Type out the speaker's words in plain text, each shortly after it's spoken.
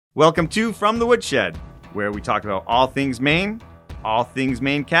Welcome to From the Woodshed, where we talk about all things Maine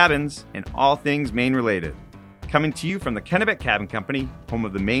cabins, and all things Maine related. Coming to you from the Kennebec Cabin Company, home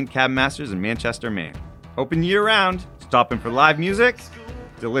of the Maine Cabin Masters in Manchester, Maine. Open year-round, stopping for live music,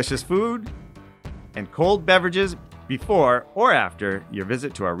 delicious food, and cold beverages before or after your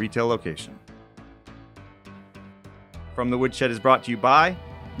visit to our retail location. From the Woodshed is brought to you by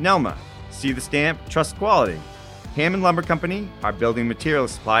Nelma. See the stamp, trust quality. Hammond Lumber Company, our building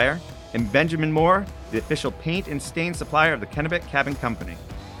materials supplier, and Benjamin Moore, the official paint and stain supplier of the Kennebec Cabin Company.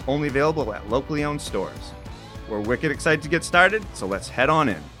 Only available at locally owned stores. We're wicked excited to get started, so let's head on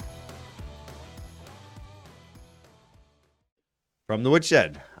in. From the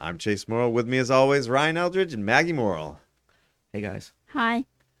Woodshed, I'm Chase Morrill. With me as always, Ryan Eldridge and Maggie Morrill. Hey guys. Hi.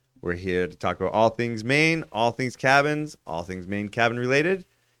 We're here to talk about all things Maine, all things cabins, all things Maine cabin related.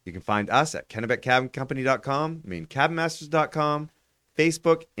 You can find us at KennebecCabinCompany.com, MaineCabinMasters.com,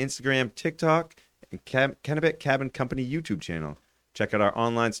 Facebook, Instagram, TikTok, and Kennebec Cabin Company YouTube channel. Check out our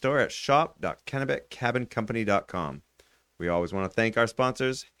online store at shop.KennebecCabinCompany.com. We always want to thank our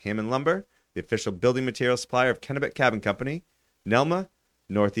sponsors, Hammond Lumber, the official building material supplier of Kennebec Cabin Company, Nelma,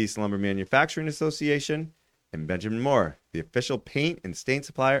 Northeast Lumber Manufacturing Association, and Benjamin Moore, the official paint and stain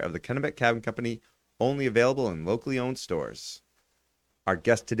supplier of the Kennebec Cabin Company, only available in locally owned stores. Our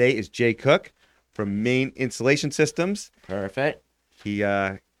guest today is Jay Cook from Maine Insulation Systems. Perfect. He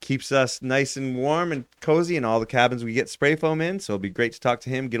keeps us nice and warm and cozy in all the cabins we get spray foam in, so it'll be great to talk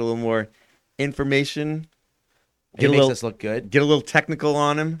to him, get a little more information. He makes us look good. Get a little technical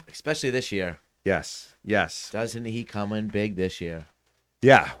on him. Especially this year. Yes. Doesn't he come in big this year?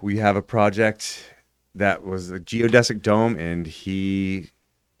 Yeah, we have a project that was a geodesic dome, and he...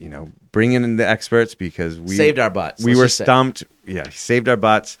 bringing in the experts because we saved our butts. We were stumped. Yeah, he saved our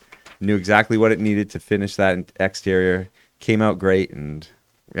butts. Knew exactly what it needed to finish that exterior. Came out great, and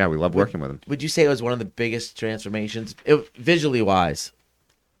yeah, we love working with him. Would you say it was one of the biggest transformations, visually wise?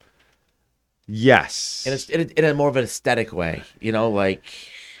 Yes, in a more of an aesthetic way. Like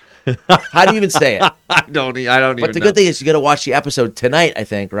how do you even say it? I don't even. But the good thing is you got to watch the episode tonight. I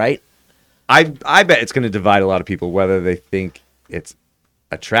think, right? I bet it's going to divide a lot of people whether they think it's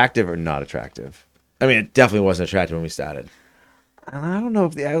attractive or not attractive. I mean, it definitely wasn't attractive when we started. I don't know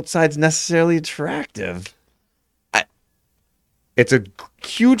if the outside's necessarily attractive. It's a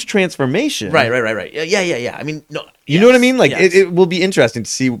huge transformation. Right. Yeah. I mean, no. You know what I mean? Like, yes. it will be interesting to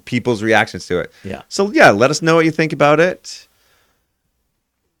see people's reactions to it. Yeah. So, yeah, let us know what you think about it.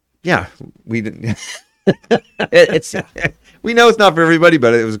 Yeah. We didn't. It's we know it's not for everybody,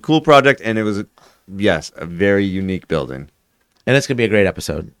 but it was a cool project, and it was, a very unique building. And it's going to be a great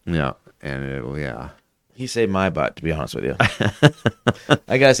episode. Yeah. And it'll, He saved my butt, to be honest with you.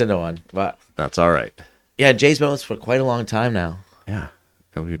 I got us into one, but... That's all right. Yeah, Jay's been with us for quite a long time now. Yeah.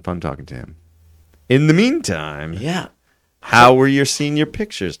 It'll be fun talking to him. In the meantime... Yeah. How were your senior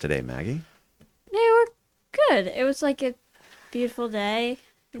pictures today, Maggie? They were good. It was like a beautiful day.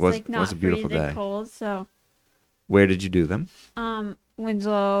 It was not a beautiful freezing day. cold, so... Where did you do them?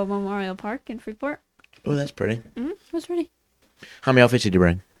 Winslow Memorial Park in Freeport. Oh, that's pretty. It was pretty. How many outfits did you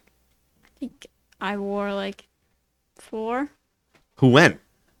bring? I think I wore like 4. Who went?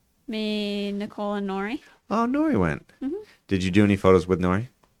 Me, Nicole, and Nori. Oh, Nori went. Mm-hmm. Did you do any photos with Nori?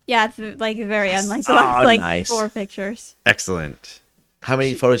 Yeah, it's like very unlike nice. 4 pictures. Excellent. How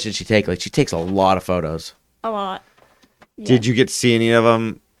many photos did she take? Like, she takes a lot of photos. A lot. Yeah. Did you get to see any of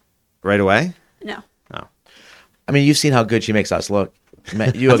them right away? No. Oh. I mean, you've seen how good she makes us look.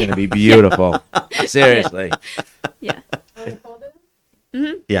 You are going to be beautiful. Seriously. Yeah.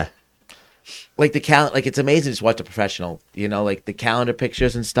 Yeah. Like the like it's amazing to just watch a professional, like the calendar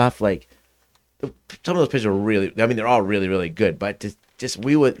pictures and stuff. Like some of those pictures are really, I mean, they're all really, really good, but to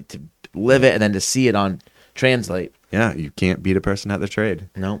live it and then to see it on translate. Yeah, you can't beat a person at their trade.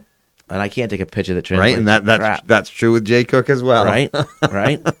 No. And I can't take a picture that translates. Right, and that's true with Jay Cook as well. Right.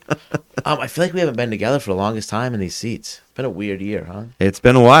 I feel like we haven't been together for the longest time in these seats. It's been a weird year, huh? It's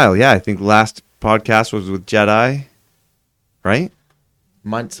been a while, yeah. I think last podcast was with Jedi, right?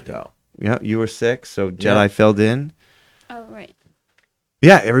 Months ago. Yeah, you were sick, so Jedi filled in. Oh, right.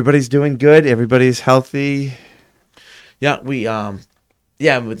 Yeah, everybody's doing good. Everybody's healthy. Yeah,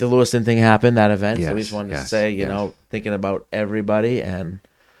 with the Lewiston thing happened, that event. Yes, so we just wanted to say, thinking about everybody and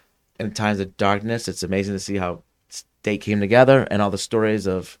in times of darkness, it's amazing to see how state came together and all the stories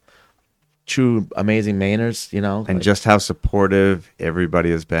of true amazing Mainers, And just how supportive everybody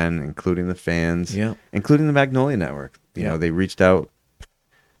has been, including the fans, including the Magnolia Network. You know, they reached out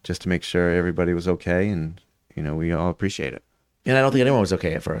just to make sure everybody was okay, and, we all appreciate it. And I don't think anyone was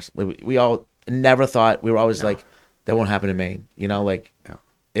okay at first. We all never thought, we were always like, that won't happen in Maine,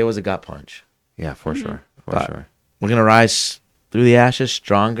 it was a gut punch. Yeah, for sure. For But sure. we're gonna rise through the ashes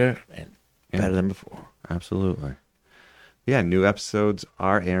stronger and better than before. Absolutely. Yeah, new episodes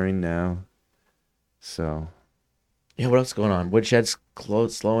are airing now. So, Yeah, what else is going on? Woodshed's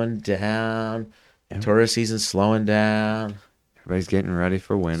slowing down. Yeah. Tourist season's slowing down. everybody's getting ready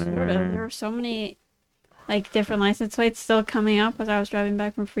for winter. Sort of. There were so many like different license plates still coming up as I was driving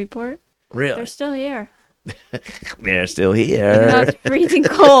back from Freeport. Really? They're still here. They're still Even though here. it's freezing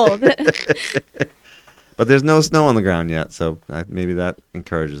cold. But there's no snow on the ground yet, so maybe that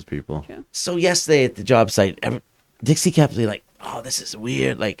encourages people. So yesterday at the job site, Dixie kept being like, "Oh, this is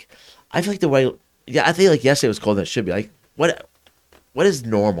weird." Like, I feel like the way, yeah, I feel like yesterday was colder than it should be. Like, what is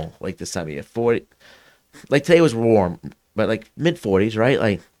normal like this time of year? 40, like today was warm, but like mid 40s, right?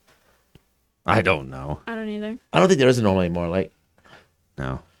 Like, I don't know. I don't either. I don't think there is a normal anymore. Like,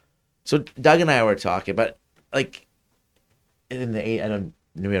 No. so Doug and I were talking, but like in the I don't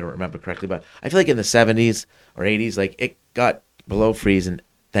remember correctly, but I feel like in the 70s or 80s, like it got below freezing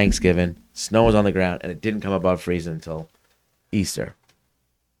Thanksgiving, snow was on the ground, and it didn't come above freezing until Easter.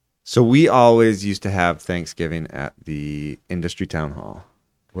 So we always used to have Thanksgiving at the industry town hall,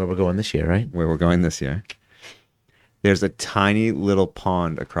 Where we're going this year, right? where we're going this year. There's a tiny little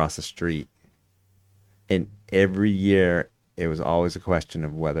pond across the street. And every year, it was always a question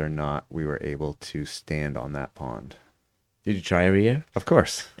of whether or not we were able to stand on that pond. Did you try every year? Of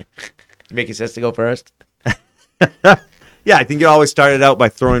course. You make your sister go first? Yeah, I think it always started out by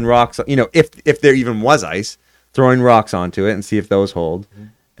throwing rocks. You know, if there even was ice, throwing rocks onto it and see if those hold.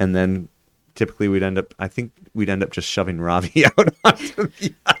 And then typically we'd end up just shoving Ravi out onto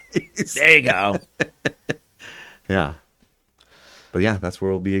the ice. There you go. Yeah. But yeah, that's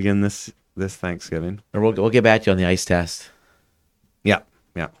where we'll be again this Thanksgiving. Or we'll get back to you on the ice test. Yeah,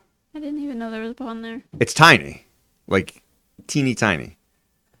 yeah. I didn't even know there was a pond there. It's tiny, like teeny tiny.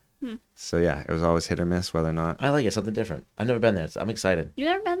 Hmm. So yeah, it was always hit or miss whether or not. I like it, something different. I've never been there. So I'm excited. You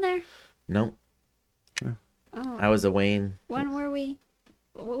never been there? No, Oh. I was a Wayne. When were we?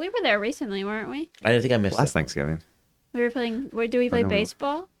 Well, we were there recently, weren't we? I didn't think I missed Last it. Thanksgiving. We were playing. Do we play no.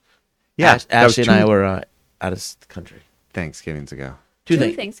 baseball? Yeah, that was Ashley and I two were out of the country. Thanksgivings ago. Two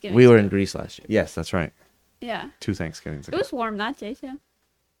Thank- Thanksgivings We were ago. in Greece last year. Yes, that's right. Yeah. 2 Thanksgivings It ago. was warm that day too.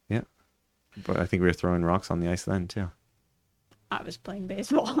 Yeah, but I think we were throwing rocks on the ice then too. I was playing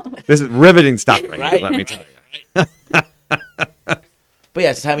baseball. This is riveting stuff, right? Right. Let me tell you. But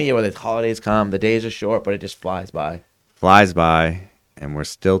yeah, it's the time of year where the holidays come. The days are short, but it just flies by. Flies by, and we're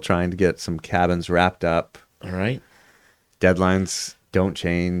still trying to get some cabins wrapped up. All right. Deadlines don't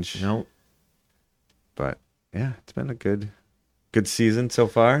change. No, But yeah, it's been a good season so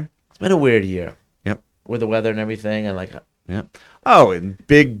far. it's been a weird year. Yep. With the weather and everything, and like, Yep. Oh, and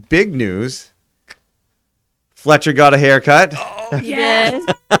big news. Fletcher got a haircut. Yes.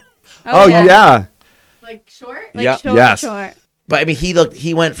 Oh yeah. Like short? Like Yeah. short, Yes. short. but I mean,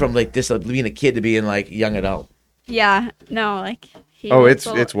 he went from like this being a kid to being like young adult. Yeah. No, like. He Oh, looks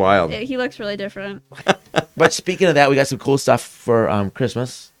it's wild. He looks really different. But speaking of that, we got some cool stuff for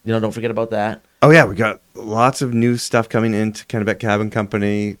Christmas. You know, don't forget about that. Oh yeah, we got lots of new stuff coming into Kennebec Cabin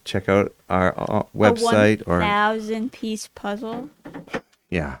Company. Check out our website A or 1,000-piece puzzle.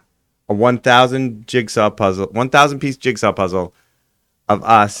 yeah, a 1,000 piece jigsaw puzzle of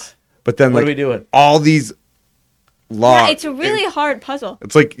us. But then What like are we doing? all these logs. Yeah, it's a really hard puzzle.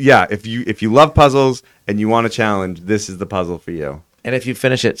 It's like yeah, if you love puzzles and you want a challenge, this is the puzzle for you. And if you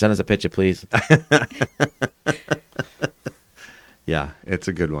finish it, send us a picture, please. Yeah, it's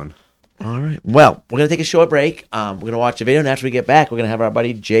a good one. All right. Well, we're gonna take a short break. We're gonna watch a video, and after we get back, we're gonna have our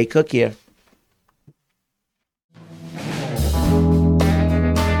buddy Jay Cook here.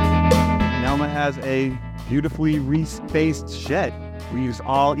 Nelma has a beautifully respaced shed. We use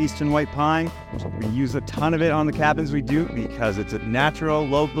all eastern white pine. We use a ton of it on the cabins we do because it's a natural,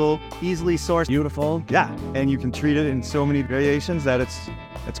 local, easily sourced, beautiful. Yeah, and you can treat it in so many variations that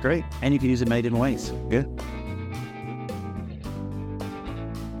it's great. And you can use it many different ways. Yeah.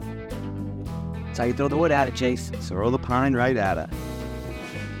 That's how you throw the wood at it, Chase. Throw the pine right at it.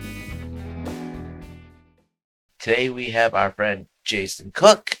 Today we have our friend Jason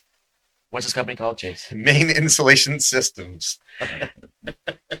Cook. What's this company called, Jason? Main Insulation Systems.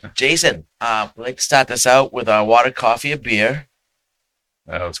 Jason, we'd like to start this out with our water, coffee, and beer.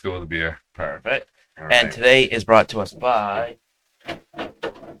 Let's go with the beer. Perfect. All And right. today is brought to us by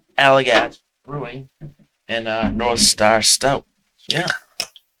Allagash Brewing and North Star Stout. Yeah.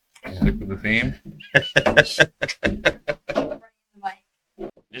 Stick with the theme. Just Well,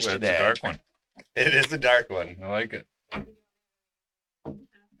 it's a today. dark one. It is a dark one. I like it.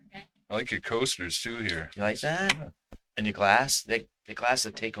 I like your coasters too here. You like that? And your glass? They The class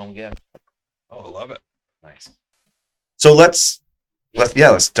a take-home gift. Oh, I love it. Nice. So let's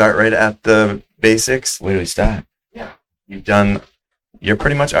start right at the basics. Where do we start? You're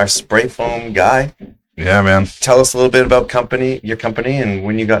pretty much our spray foam guy. Yeah, man. Tell us a little bit about your company and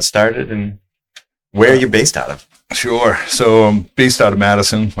when you got started and where you're based out of. Sure. So I'm based out of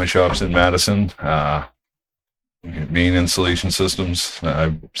Madison. My shop's in Madison. Main Insulation Systems.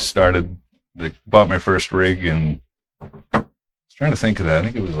 I bought my first rig and I was trying to think of that. I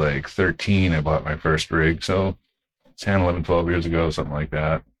think it was like 13 I bought my first rig. So 10, 11, 12 years ago, something like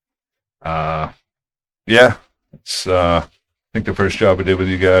that. Yeah. It's I think the first job I did with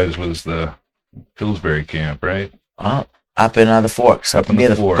you guys was the Pillsbury camp, right? Oh, up in the Forks. Up in near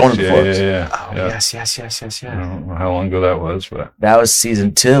the Forks. Going to the Forks. Yeah. Oh, Yeah. yes. I don't know how long ago that was, but That was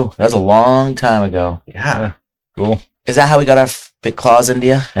season 2. That was a long time ago. Yeah. cool. Is that how we got our big claws into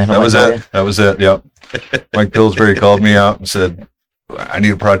you? That was it. That was it. Yep. Mike Pillsbury called me out and said, I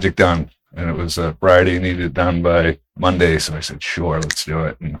need a project done. And it was a Friday, needed it done by Monday. So I said, sure, let's do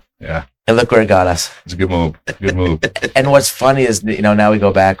it. And yeah, And look where it got us. it's a good move. Good move. And what's funny is, now we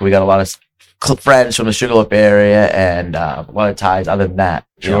go back, we got a lot of friends from the Sugarloaf area and a lot of ties other than that.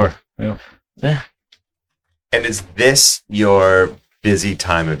 Sure. Yeah. Yeah. And is this your busy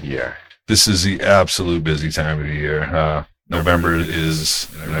time of year? This is the absolute busy time of the year. November is,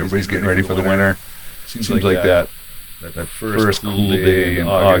 everybody's getting ready for the winter. Seems like that first cool day in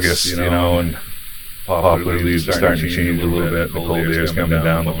August, and poplar leaves are starting to change a little bit. The cold air is coming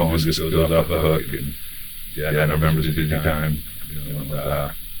down, the phone just goes off the hook. And yeah, November's a busy time.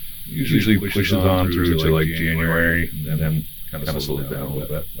 Usually pushes on through to like January, and then kind of slows down a little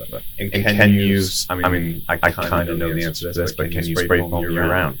bit. And can you, I kind of know the answer to this, but can you spray foam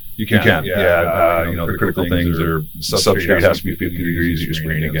year-round? You can. The critical things are the substrate has to be 50 degrees that you're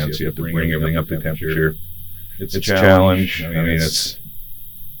spraying against. You have to bring everything up to temperature. It's a challenge. It's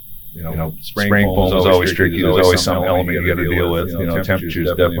spraying foam is always tricky. There's always some element you got to deal with. Temperature is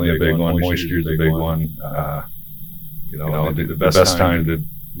definitely a big one. Moisture is a big one. The best time to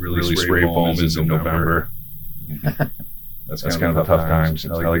really spray foam is in November. That's kind of a tough time.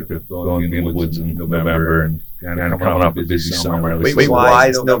 I like to go in the woods in November and coming up a busy summer. Wait, why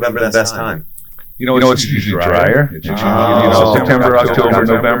is November the best time? It's usually drier. September, October,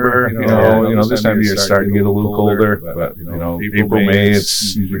 November. This time of year it's starting to get a little colder. But April, May,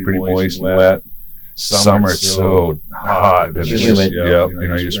 it's usually pretty moist and wet. Summer, it's so hot. It's humid.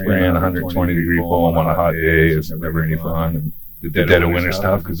 You're spraying 120 degree foam on a hot day. It's never any fun. And the dead of winter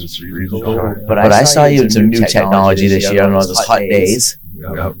stuff because it's freezing cold. But I saw you in some new technology this year on those hot days.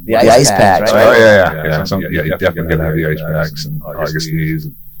 Yeah. The ice packs, right? Oh, yeah. You definitely got to have the ice packs and August days.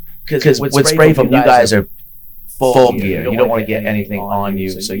 Because with spray foam, you guys are full gear. You don't want to get anything on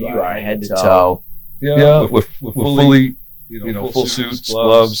you, so you are head to toe. Yeah, with fully, full suits,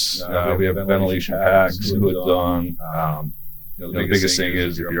 gloves. We have ventilation packs, hoods on. The biggest thing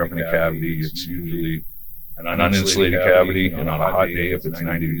is if you're up in a cavity, it's usually an uninsulated cavity, and on a hot day, if it's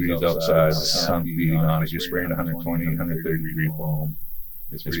 90 degrees outside, the sun beating on it, you're spraying 120, 130 degree foam.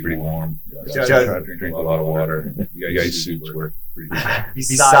 It's pretty warm. Try to drink a lot of water. The ice suits work pretty good.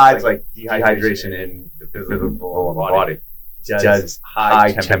 Besides like dehydration in the physical of the body, does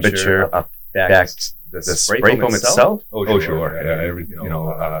high temperature affect the spray foam itself? Oh, sure.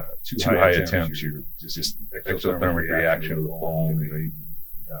 Yeah, too high a temps, you just exothermic reaction of the foam.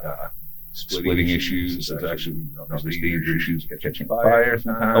 Splitting issues. There's actually there's danger issues catching fire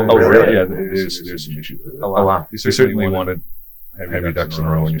sometimes. Oh, really? Yeah, there's some issues with it. Oh, wow. You certainly want to have your ducks in a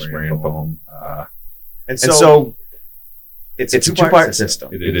row when you're spraying foam. And so it's a two-part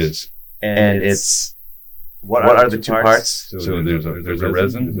system. It is. And it's what are the two parts? So there's a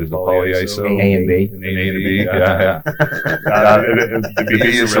resin, there's a polyiso, A and B. and A and B. Yeah. The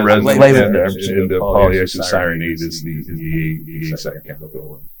B is the resin, and the polyisocyrenate is the second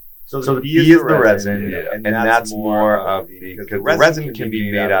chemical. So the B is the resin, and that's more of because the resin can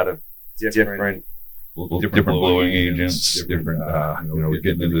be made out of different blowing agents, different. We're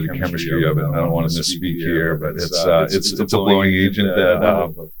getting into the chemistry of it. I don't want to misspeak here, but it's a blowing agent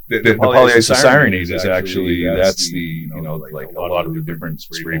that the polyisocyrenate is actually that's the like a lot of the different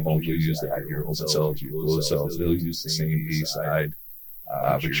spray foams you use that your old cells, your glow cells, they'll use the same B side,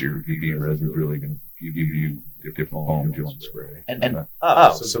 but your B resin is really going to give you different foams you want to spray.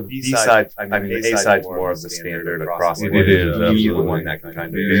 So B side, A side's more of the standard across the board. It is B is the one that can kind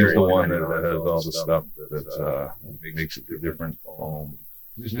of It is vary. the one that has all the stuff that makes it different foam.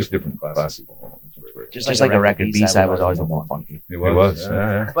 It's just different classes of foam. Just like a record, B side was always the more funky. It was.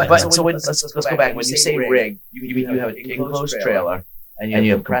 Yeah. But so let's go back. When you say rig, you have an enclosed trailer, and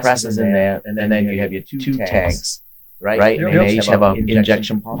you have compressors in there, and then you have your two tanks. right? Yep. And they each have an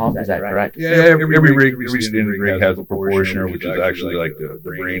injection pump. Is that correct? Yeah, every standard rig has a proportioner, which is actually like the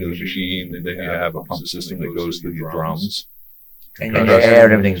brain of the machine. And then you have a pump system that goes through the drums. And air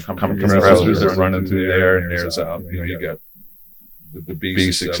and everything's coming through. Compressors are running through there, and there's you got the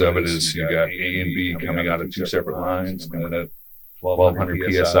basics of it is you got A and B coming out of two separate lines, coming at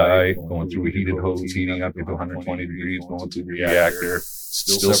 1200 psi, going through a heated hose, heating up to 120 degrees, going through the reactor,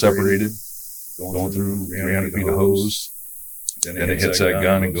 still separated, going through 300 feet of hose. Then it hits that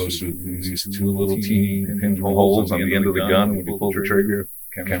gun and goes through these two little teeny pinhole holes on the end of the gun. When you pull the trigger,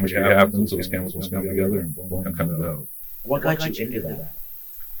 chemistry happens, those chemicals come together, and boom, it comes out. What got you into that?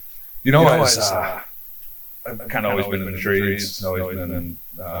 I've kind of always been in the trades. Always been in.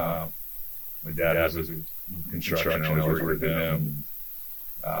 My dad was in construction. I always worked with him.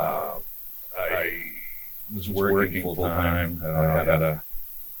 I was working full time. I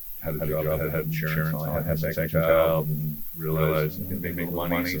had a job that had insurance. I had a second child and realized I could make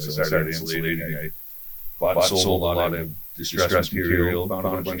money, so I started insulating. I bought and sold a lot of distressed material, found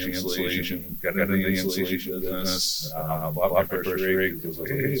a bunch of insulation, got into the insulation business, bought my first rig. It was like,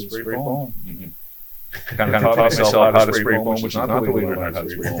 hey, spray foam. Kind of taught myself how to spray foam, which is not the way to learn how to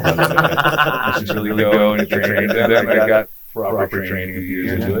spray foam. I just really go and train. And then I got proper training a few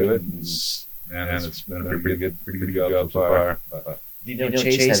years into it, and it's been a pretty good job so far. You know,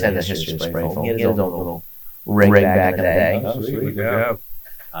 Chase had a history of spray foam. He had his own little rig back in the day. Absolutely, yeah.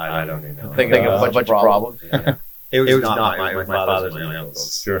 I don't even know. Thinking of a bunch of problems. Yeah. It was not my father's, my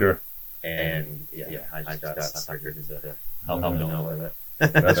uncle's. Sure. And I just got suckered to help him know with it.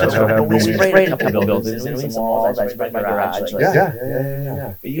 That's what happened. We sprayed a couple buildings, and some walls. I sprayed my garage.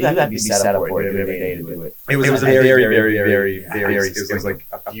 Yeah. But you have to be set up for it every day to do it. It was a very, it was like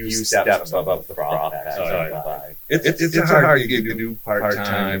a few steps above the froth side. It's hard to do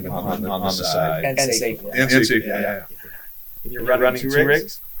part-time on the side. And safe. And safe, yeah. And you're running two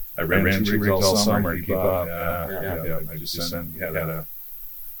rigs? I ran 2 rigs all summer to keep up. I just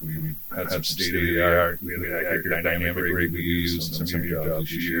we had some state-of-the-art. We had a dynamic rig we used on some of your jobs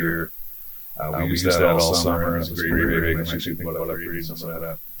this year. We used that all summer. It was a great rig. I'm actually thinking about upgrading some of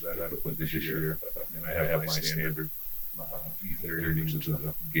that equipment this year. And I have my standard E30, which is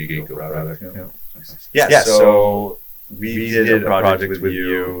a Geico product. Yeah, so we did a project with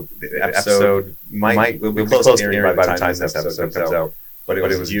you. The episode will be close to airing by the time this episode comes out. But it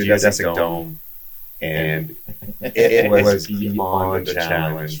was geodesic dome, and it was beyond a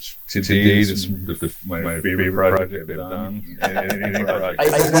challenge. To date, it's my favorite project I've done. Anything project.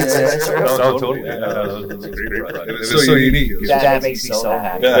 No, totally. It's a great project. It's so unique. That makes me so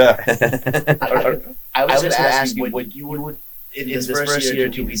happy. I was just asking, would you in this first year,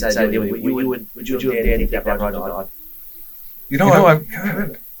 2 pieces idea, would you have dared to get that project on? I'm kind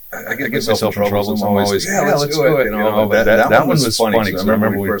of. I get myself in trouble. I'm always, let's do it. But that one was funny. I remember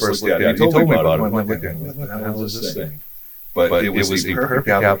when we first looked at it. He told me about it. I'm like, what the hell is this thing? But it was a perfect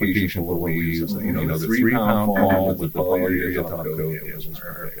application for what we use. The 3-pound foam with the polyurethane top coat. It was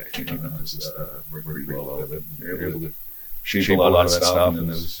perfect. Worked pretty well with it. We were able to shape a lot of that stuff, and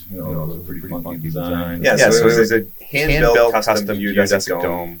it was a pretty funky design. Yeah, so it was a hand-built custom geodesic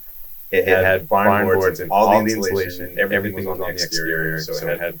dome. It had barn boards and all the insulation, everything was on the exterior. So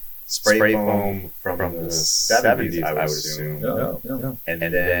it had spray foam from the 70s, I would assume. Yeah. And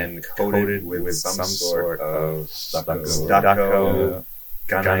then coated with some sort of stucco,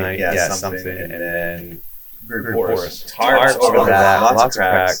 gunite, something. And then very porous. Tarps over that, lots of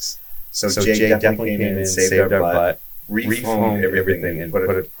cracks. So Jay definitely came in and saved our butt, refoamed everything and put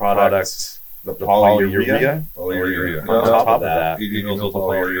a product, the polyurea on top of that. You built a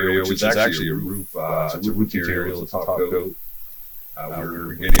polyurea, which is actually a roof. It's a roof material. It's a top coat.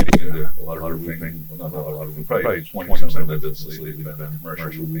 We're getting into a lot of roofing. Well, not a lot of roofing. Probably 20% of the business lately has been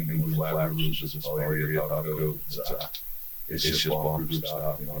commercial roofing with flat roofs. It's a polyurea top coat. It's just bomb-proof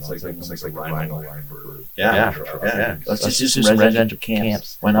stuff. It's like rhino for Let's just do some residential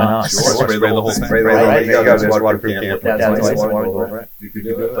camps. Why not? Sure. Spray the whole thing. There you go. There's waterproof camp. You could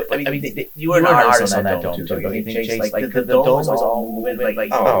do it. But I mean, you were an artist on that dome too. Like the dome was all moving. Like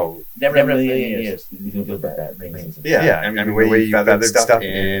never in a million years. You can build that. Amazing. Yeah. I mean, the way you feathered stuff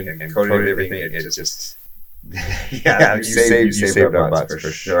in and coated everything, it just. You saved our butts for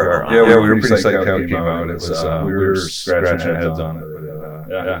sure. Yeah, we were pretty psyched how it came out. It was we were scratching our heads on it,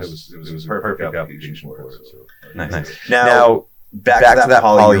 but it was a perfect application for it. Nice. Now back to that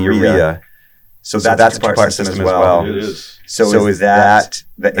polyurea. So that's part of the system as well. It is. So is that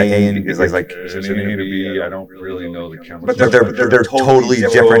the A and is like there's an A and a B? I don't really know the chemistry. but they're totally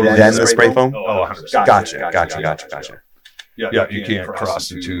different than the spray foam. Oh, 100%. Gotcha. Yeah, you can't cross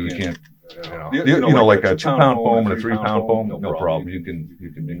the two. You can't Like a 2-pound foam and a 3-pound foam, no problem. You can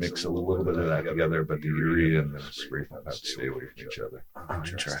mix a little bit of that together, but the urea and the spray foam have to stay away from each other. Oh,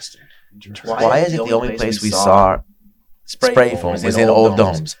 interesting. Why is it the only place we saw spray foam was in old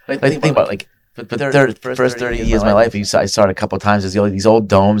domes? Like think about for the first 30 years of my life, I saw it a couple of times. There's these old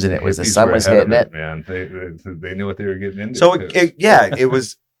domes, and it was the sun was hitting it. Man, they knew what they were getting into. So it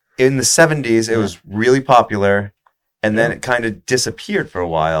was in the 70s. It was really popular, and then it kind of disappeared for a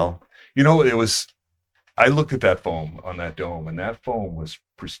while. It was. I looked at that foam on that dome, and that foam was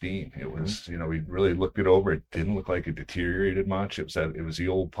pristine. It was, we really looked it over. It didn't look like it deteriorated much. It was the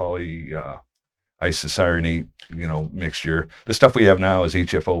old poly isocyanate, mixture. The stuff we have now is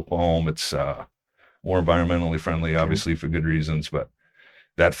HFO foam. It's more environmentally friendly, obviously for good reasons, but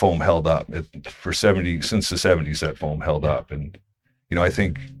that foam held up. Since the 70s, that foam held up. And, I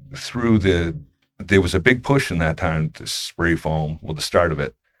think there was a big push in that time to spray foam, the start of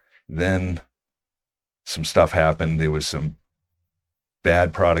it. Then some stuff happened. There was some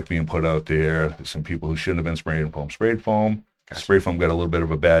bad product being put out there. There's some people who shouldn't have been spraying foam sprayed foam. Gotcha. Spray foam got a little bit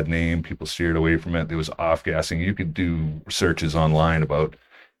of a bad name. People steered away from it. There was off-gassing. You could do searches online about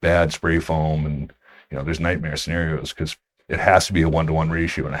bad spray foam, and there's nightmare scenarios because it has to be a 1-to-1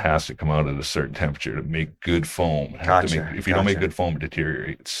 ratio, and it has to come out at a certain temperature to make good foam. If you don't make good foam, it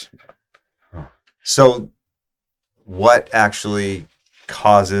deteriorates. So what actually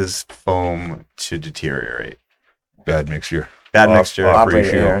causes foam to deteriorate? Bad mixture.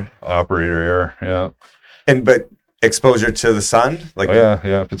 Operator error. Yeah. But exposure to the sun,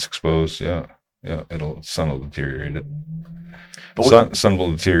 if it's exposed, sun will deteriorate it. But sun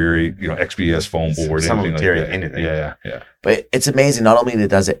will deteriorate, XPS foam board, sun will anything deteriorate like that. anything. Yeah. But it's amazing. Not only that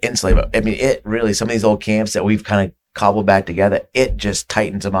does it insulate, but I mean, it really, some of these old camps that we've kind of cobbled back together, it just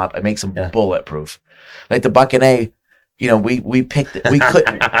tightens them up. It makes them bulletproof. Like the Bucking A, we picked it. We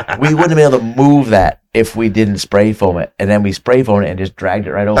wouldn't have been able to move that if we didn't spray foam it. And then we spray foamed it and just dragged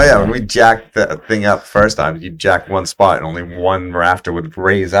it right over. Oh yeah, when we jacked that thing up first time, you jacked one spot and only one rafter would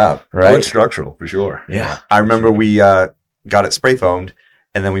raise up. Right. It's structural for sure. Yeah. I remember we got it spray foamed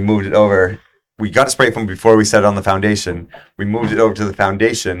and then we moved it over. We got it spray foamed before we set it on the foundation. We moved it over to the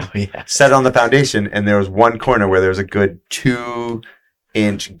foundation, set it on the foundation, and there was one corner where there was a good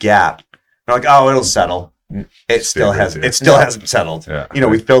 2-inch gap. We're like, oh, it'll settle. It still hasn't settled. Yeah.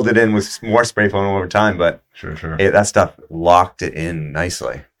 We filled it in with more spray foam over time, but sure. That stuff locked it in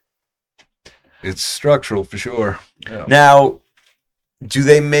nicely. It's structural for sure. Yeah. Now, do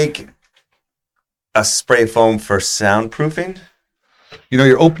they make a spray foam for soundproofing?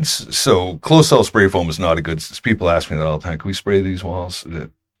 Your open, so closed cell spray foam is not a good. People ask me that all the time. Can we spray these walls?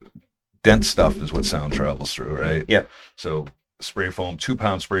 Dense stuff is what sound travels through, right? Yep. So spray foam,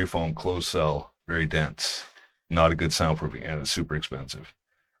 2-pound spray foam, closed cell, very dense, not a good soundproofing, and it's super expensive.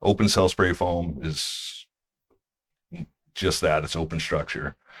 Open cell spray foam is just that. It's open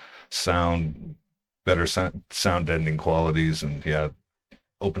structure, better sound deadening qualities, and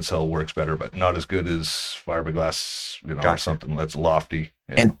open cell works better, but not as good as fiberglass, or something that's lofty.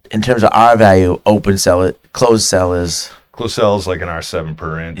 Yeah. And in terms of R value, closed cell is like an R7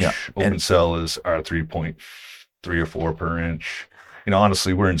 per inch. Yeah. Open cell is R3.3 or 4 per inch.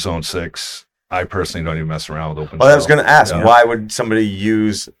 Honestly, we're in zone 6. I personally don't even mess around with open cell. I was going to ask, why would somebody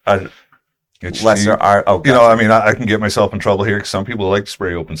use a lesser R? Oh, I can get myself in trouble here because some people like to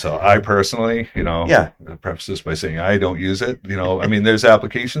spray open cell. I personally, preface this by saying I don't use it. There's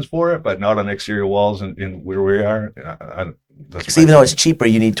applications for it, but not on exterior walls in where we are. Because even though it's cheaper,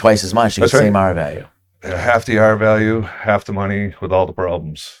 you need twice as much to get the same R value. Half the R value, half the money with all the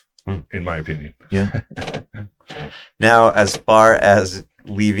problems, in my opinion. Yeah. Now, as far as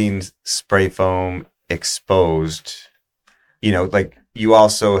leaving spray foam exposed, you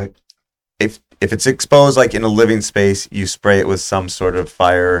also, if it's exposed like in a living space, you spray it with some sort of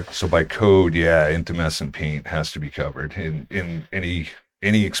fire. So by code, intumescent paint has to be covered in any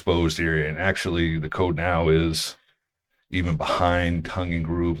exposed area. And actually the code now is even behind tongue and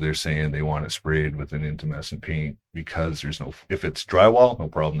groove, they're saying they want it sprayed with an intumescent paint because if it's drywall, no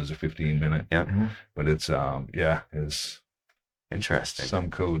problem. There's a 15-minute. Yeah. Mm-hmm. But it's, is interesting. Some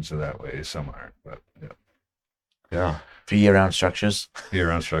codes are that way, some aren't, but yeah. For year-round structures.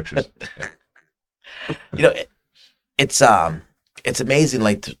 Year-round structures. It's amazing,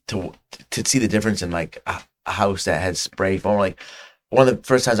 like to see the difference in like a house that had spray foam. Like one of the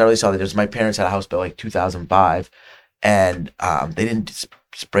first times I really saw that was my parents had a house built like 2005. And they didn't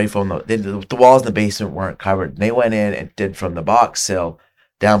spray foam. The walls in the basement weren't covered. And they went in and did from the box sill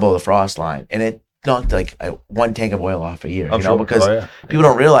down below the frost line. And knocked like one tank of oil off a year. I'm You know, sure. because Oh, yeah. people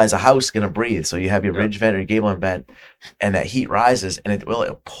don't realize a house is gonna breathe. So you have your ridge vent or your gable end vent, and that heat rises, and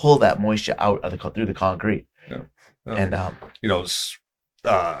it'll pull that moisture out of through the concrete. Yeah. And Not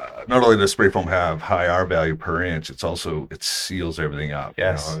only does spray foam have high R value per inch, it seals everything up.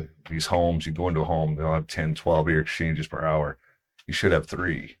 Yes. You know, these homes, you go into a home, they'll have 10, 12 air exchanges per hour. You should have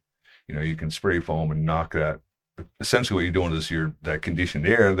 3. You know, you can spray foam and knock that. Essentially what you're doing is that conditioned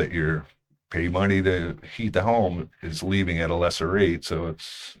air that you're pay money to heat the home is leaving at a lesser rate. So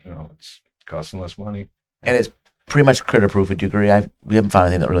it's costing less money. and it's pretty much critter proof. Would you agree? We haven't found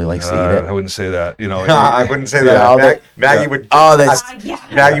anything that really likes to eat it. I wouldn't say that. You know, I wouldn't say Yeah, all that. the- Maggie would. Oh, that's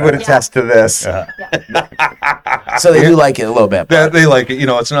Maggie would attest to this. so they do like it a little bit. But they like it. You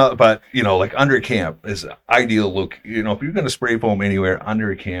know, it's not, but you know, like under camp is ideal look. You know, if you're going to spray foam anywhere,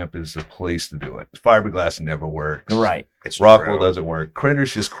 under a camp is the place to do it. Fiberglass never works. right. It's Rockwool true. doesn't work.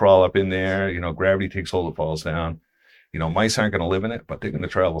 Critters just crawl up in there. You know, gravity takes hold, it falls down. You know, mice aren't going to live in it, but they're going to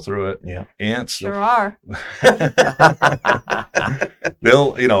travel through it. Yeah. Ants, Sure are.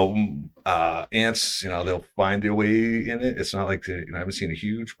 ants, they'll find their way in it. It's not like I haven't seen a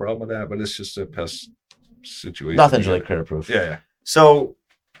huge problem with that, but it's just a pest situation. Nothing's really critter proof. Yeah. So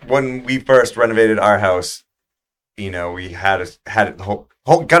when we first renovated our house, we had it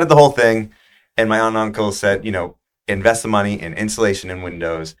gutted the whole thing, and my aunt and uncle said, invest the money in insulation and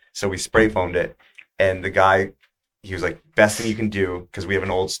windows. So we spray foamed it, and the guy, he was like, best thing you can do, because we have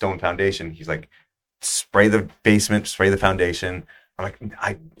an old stone foundation. He's like, spray the basement, spray the foundation. I'm like,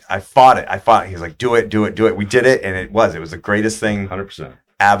 I fought it. He's like, do it. We did it, and it was the greatest thing. 100%.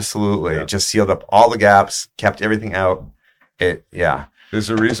 Absolutely. Yeah. It just sealed up all the gaps, kept everything out. There's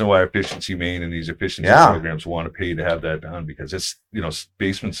a reason why Efficiency Maine and these efficiency programs want to pay to have that done, because it's,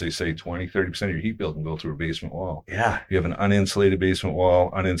 basements, they say 20-30% of your heat bill can go through a basement wall. Yeah. You have an uninsulated basement wall,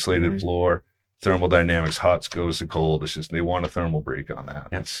 uninsulated floor, thermodynamics, hot goes to cold. It's just, they want a thermal break on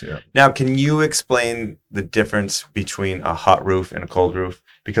that. Now, can you explain the difference between a hot roof and a cold roof?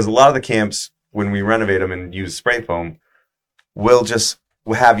 Because a lot of the camps, when we renovate them and use spray foam, we'll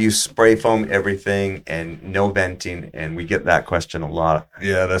have you spray foam everything and no venting, and we get that question a lot.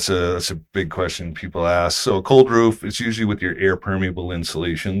 Yeah, that's a big question people ask. So a cold roof, it's usually with your air permeable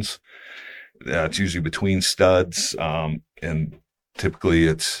insulations. It's usually between studs, and typically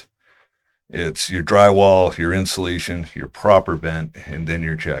it's your drywall, your insulation, your proper vent, and then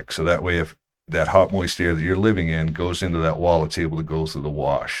your check. So that way, if that hot, moist air that you're living in goes into that wall, it's able to go through the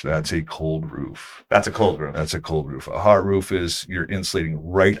wash. That's a cold roof. That's a cold roof. That's a cold roof. A hot roof is you're insulating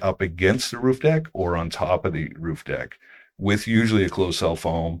right up against the roof deck or on top of the roof deck with usually a closed cell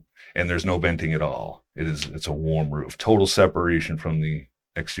foam, and there's no venting at all. It's a warm roof. Total separation from the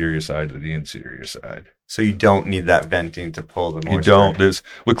exterior side to the interior side. So you don't need that venting to pull the moisture. You don't.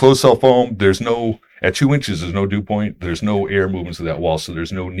 With closed cell foam, at 2 inches, there's no dew point. There's no air movements to that wall, so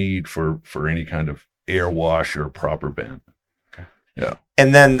there's no need for any kind of air wash or proper vent. Okay. Yeah.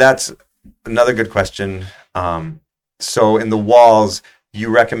 And then that's another good question. So in the walls, you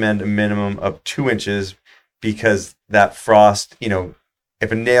recommend a minimum of 2 inches, because that frost, if you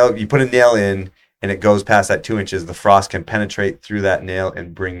put a nail in and it goes past that 2 inches, the frost can penetrate through that nail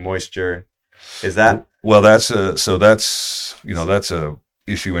and bring moisture. Is that? Well, that's a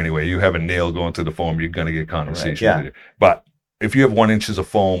issue anyway. You have a nail going through the foam, you're going to get condensation. Right, yeah. But if you have 1 inch of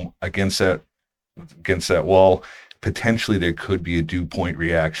foam against that wall, potentially there could be a dew point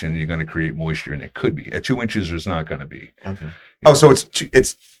reaction. You're going to create moisture, and it could be. At 2 inches, there's not going to be. Okay. So it's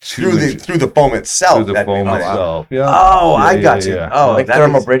through the foam itself. Through the foam itself. Yeah. Oh, I got you. Yeah. Oh, like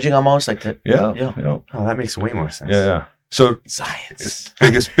thermal bridging almost, like that. Yeah. Oh, that makes way more sense. Yeah. So Science.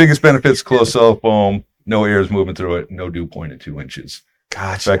 biggest benefits, closed cell foam, no air is moving through it, no dew point at 2 inches.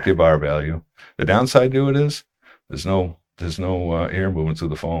 Gotcha. Effective R value. The downside to it is there's no air moving through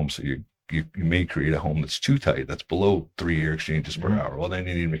the foam, so you may create a home that's too tight, that's below 3 air exchanges per hour. Well, then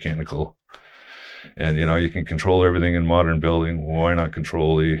you need mechanical, and you can control everything in modern building. Why not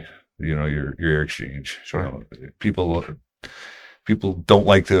control your air exchange? Sure. People don't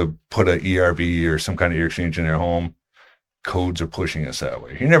like to put a ERV or some kind of air exchange in their home. Codes are pushing us that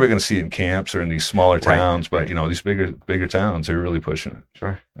way. You're never going to see it in camps or in these smaller towns, but these bigger towns, they're really pushing it.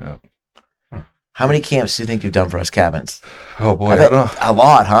 Sure. Yeah. How many camps do you think you've done for us cabins? Oh boy, I bet a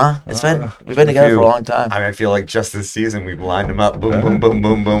lot, huh? We've been together for a long time. I feel like just this season we've lined them up. Boom, boom, boom,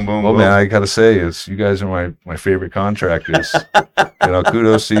 boom, boom, boom. Well, boom. man, I got to say, you guys are my favorite contractors.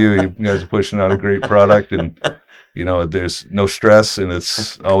 Kudos to you. You guys are pushing out a great product, and there's no stress, and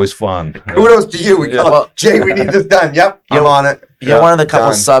it's always fun. Kudos to you. Jay, we need this done. Yep, I'm on it. You're one of the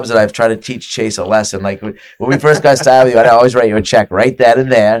couple subs that I've tried to teach Chase a lesson. Like when we first got started with you, I'd always write you a check right then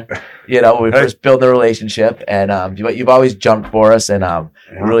and there. when we first built the relationship, and you've always jumped for us, and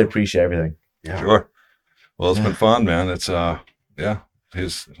we really appreciate everything. Yeah. Sure. Well, it's been fun, man. It's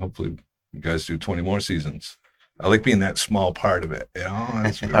hopefully you guys do 20 more seasons. I like being that small part of it.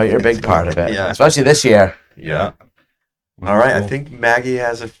 You're a big part of it, Yeah. especially this year. Yeah. All right. I think Maggie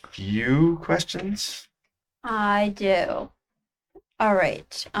has a few questions. I do. All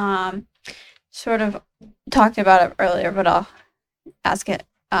right. Sort of talked about it earlier, but I'll ask it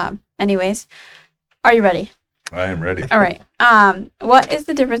anyways. Are you ready? I am ready. All right. What is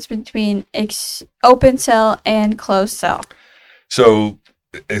the difference between open cell and closed cell? So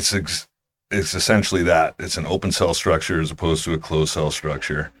it's essentially that. It's an open cell structure as opposed to a closed cell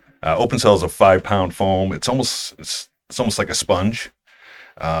structure. Open cell is a 5-pound foam. It's almost like a sponge.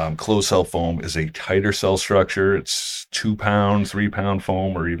 Closed cell foam is a tighter cell structure. It's 2-pound, 3-pound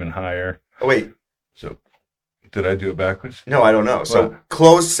foam, or even higher. Oh, wait. So, did I do it backwards? No, I don't know. So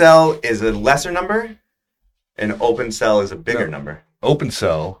closed cell is a lesser number, and open cell is a bigger number. Open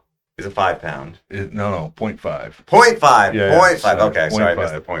cell is a 5-pound. 0.5. 0.5. Yeah, 0.5. Okay, sorry, I 0.5.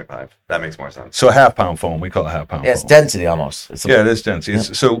 missed the 0.5. That makes more sense. So a half-pound foam. We call it half-pound Yeah, it's foam. density almost. It is density.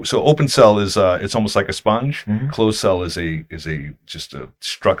 Yep. So open cell is it's almost like a sponge. Mhm. Closed cell is just a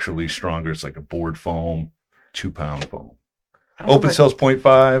structurally stronger. It's like a board foam, 2-pound foam. Open cell's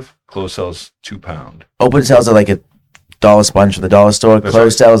 0.5. Closed cell's 2-pound. Open cells are like a dollar sponge from the dollar store. That's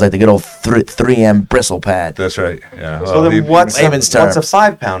Closed cells like the good old 3M bristle pad. That's right. Yeah. So then what's a layman's terms.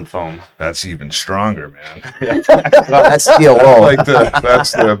 5-pound foam? That's even stronger, man. That's steel wool.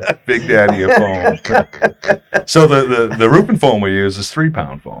 That's the big daddy of foam. So the roofing foam we use is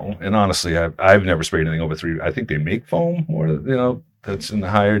 3-pound foam, and honestly, I've never sprayed anything over 3. I think they make foam more, that's in the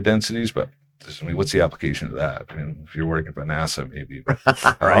higher densities, but what's the application of that? I mean, if you're working for NASA, maybe.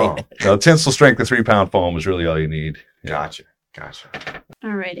 Right. So tensile strength of 3-pound foam is really all you need. Gotcha.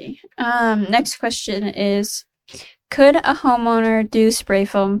 Alrighty. Next question is, could a homeowner do spray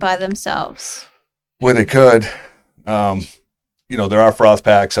foam by themselves? Well, they could. There are frost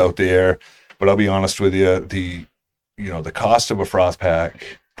packs out there, but I'll be honest with you, the cost of a frost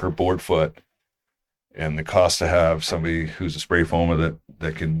pack per board foot and the cost to have somebody who's a spray foamer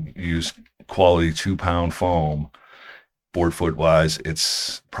that can use quality 2-pound foam board foot wise,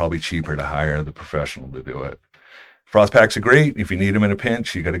 it's probably cheaper to hire the professional to do it. Frost packs are great. If you need them in a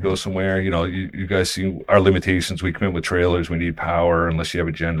pinch, you got to go somewhere. You guys see our limitations. We come in with trailers. We need power unless you have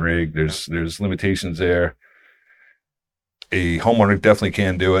a gen rig. There's limitations there. A homeowner definitely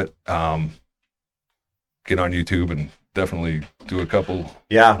can do it. Get on YouTube and definitely do a couple.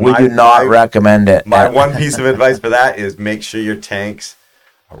 Yeah. We do not recommend it. My one piece of advice for that is make sure your tanks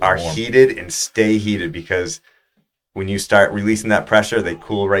are warm. heated and stay heated, because when you start releasing that pressure, they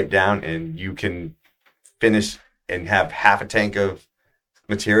cool right down and you can finish and have half a tank of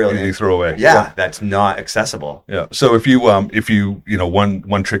material And you throw away. Yeah, that's not accessible. Yeah. So if you one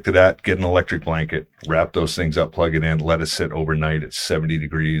trick to that, get an electric blanket, wrap those things up, plug it in, let it sit overnight at 70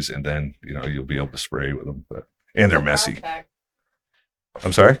 degrees, and then you'll be able to spray with them. And they're messy.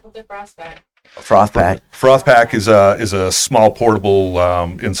 I'm sorry? Frost pack. Frost pack is a small portable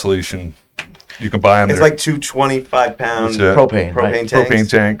insulation. You can buy them. It's like 2 25-pound Propane, right? tanks. Propane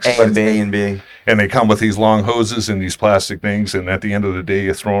tanks. A But and it's B. A and B. And they come with these long hoses and these plastic things. And at the end of the day,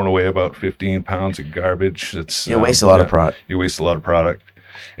 you're throwing away about 15 pounds of garbage. You waste a lot of product. You waste a lot of product.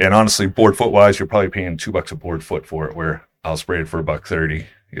 And honestly, board foot wise, you're probably paying $2 a board foot for it, where I'll spray it for $1.30.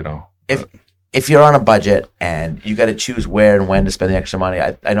 If you're on a budget and you got to choose where and when to spend the extra money,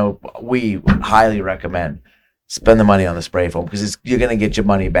 I know we highly recommend spend the money on the spray foam, because you're going to get your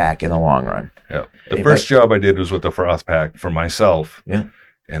money back in the long run. Yeah. The first job I did was with the frost pack for myself. Yeah.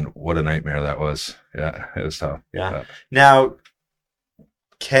 And what a nightmare that was. Yeah, it was tough. Yeah. Now,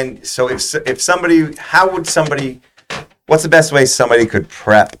 if somebody, what's the best way somebody could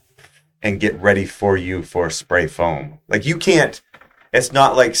prep and get ready for you for spray foam? Like, you can't, it's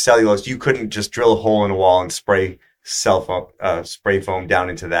not like cellulose. You couldn't just drill a hole in a wall and spray foam down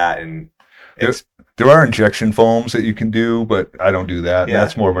into that. And there are injection foams that you can do, but I don't do that. Yeah.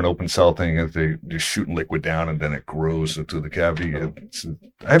 That's more of an open cell thing. If they just shooting liquid down and then it grows into the cavity.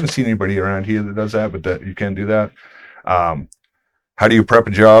 I haven't seen anybody around here that does that, but that you can do that. How do you prep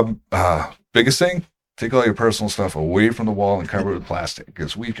a job? Biggest thing, take all your personal stuff away from the wall and cover it with plastic,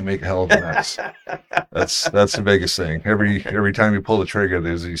 because we can make a hell of a mess. That's the biggest thing. Every time you pull the trigger,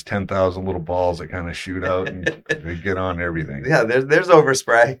 there's these 10,000 little balls that kind of shoot out and they get on everything. yeah, there's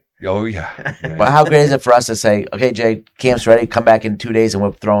overspray. Oh yeah. But how great is it for us to say, okay, Jay, camp's ready, come back in 2 days and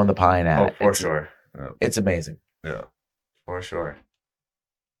we're throwing the pine at it. For sure. It's amazing. Yeah. For sure.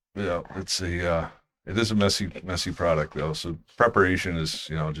 Yeah. It's It is a messy product though. So preparation is,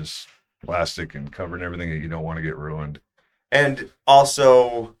 just plastic and covering everything that you don't want to get ruined. And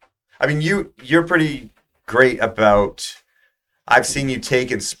also, I mean, you're pretty great about. I've seen you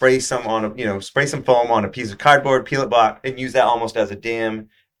take and spray some spray some foam on a piece of cardboard, peel it back, and use that almost as a dam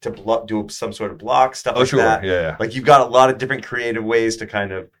to do some sort of block stuff like that. Yeah. Like you've got a lot of different creative ways to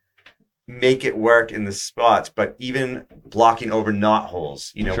kind of make it work in the spots, but even blocking over knot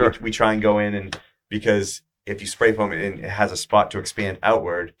holes. We try and go in and because if you spray foam and it has a spot to expand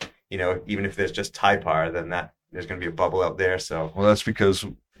outward, even if there's just tie par, then there's going to be a bubble out there. So that's because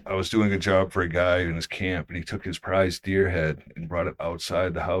I was doing a job for a guy in his camp, and he took his prize deer head and brought it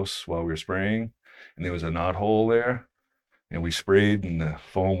outside the house while we were spraying, and there was a knot hole there, and we sprayed, and the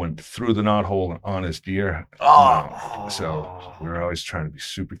foam went through the knot hole on his deer. So we were always trying to be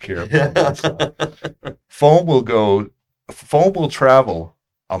super careful. Foam will travel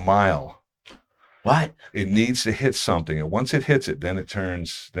a mile. What? It needs to hit something, and once it hits it, then it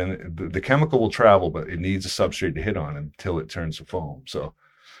turns. The chemical will travel, but it needs a substrate to hit on until it turns to foam. So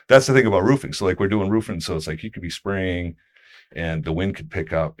that's the thing about roofing. So like we're doing roofing, so it's like you could be spraying, and the wind could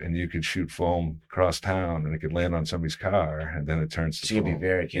pick up, and you could shoot foam across town, and it could land on somebody's car, and then it turns to foam. You gotta be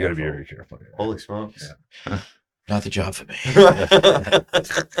very careful. You gotta be very careful. Yeah. Holy smokes! Yeah. Not the job for me.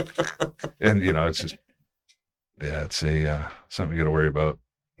 And it's just, it's a something you got to worry about.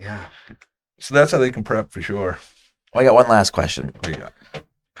 Yeah. So that's how they can prep for sure. Well, I got one last question. What do you got?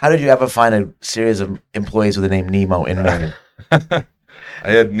 How did you ever find a series of employees with the name Nemo in Maine? I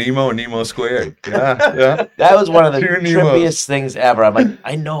had Nemo and Nemo squared. Yeah. That was one of the Pure trippiest things ever. I'm like,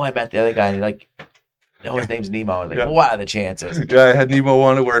 I know I met the other guy, and he's like, no, his name's Nemo. I was like, Yeah. what are the chances? Yeah, I had Nemo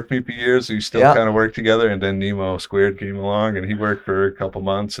want to work me for years. We still Yeah. kind of worked together, and then Nemo squared came along, and he worked for a couple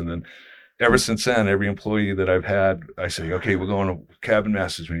months, and then ever since then, every employee that I've had, I say, okay, we're going to Cabin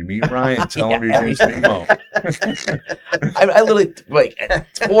Masters. When you meet Ryan, tell him your name's Nemo. I literally, like,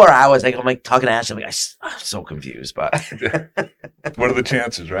 4 hours, I'm like talking to Ashley, I'm so confused, but What are the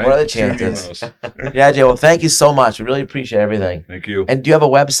chances, right? what are the Two chances? Nemos. Yeah, Jay, well, thank you so much. We really appreciate everything. Thank you. And do you have a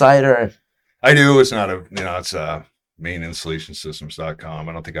website or? I do. It's not it's maininstallationssystems.com.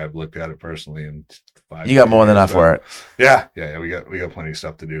 I don't think I've looked at it personally in 5 You got more than enough years, work. Yeah. We got plenty of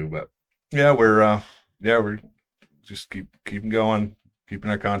stuff to do, but yeah, we're just keeping going,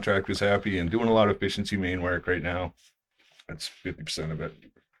 keeping our contractors happy, and doing a lot of efficiency main work right now. That's 50% of it.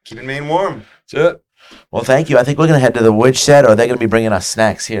 Keeping Maine warm. That's it. Well, thank you. I think we're going to head to the Woodshed, or they're going to be bringing us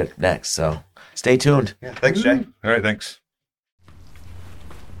snacks here next. So stay tuned. Yeah. Thanks, Jay. All right, thanks.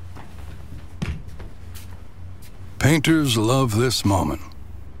 Painters love this moment.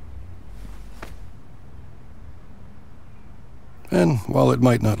 And while it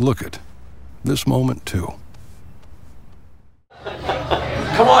might not look it, this moment too.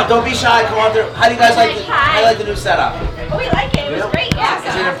 Come on, don't be shy. Come on through. How do you guys like the new setup? Oh, we like it. It was great. Yeah. Is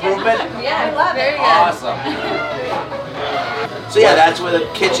it an improvement? Yeah, I love it. Awesome. So yeah, that's where the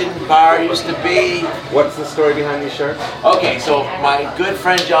kitchen bar used to be. What's the story behind these shirts? Okay, so my good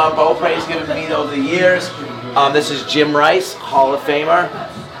friend John Beaupre has given me over the years. This is Jim Rice, Hall of Famer.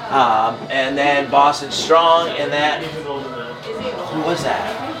 And then Boston Strong, and that, who was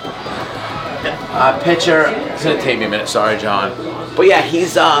that? Pitcher, it's gonna take me a minute, sorry John. But yeah,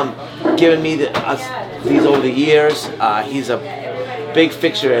 he's given me these over the years. He's a big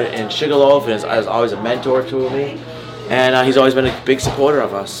fixture in Sugarloaf and is always a mentor to me. And he's always been a big supporter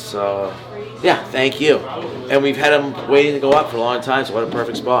of us, so yeah, thank you. And we've had him waiting to go up for a long time, so what a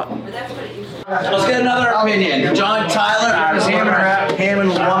perfect spot. Let's get another opinion. John Tyler, Hammond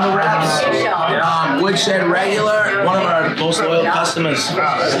Lumber Reps, Woodshed regular, one of our most loyal customers.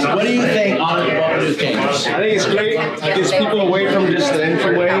 What do you think on the new changes? I think it's great. It gets people away from just the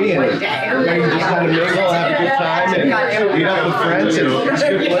entryway, and everybody can just kind of mingle, have a good time, and meet up with friends, and it's a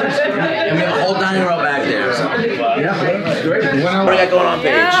good place. And we have a whole dining room back there. So. Yeah, great. What do we got going on,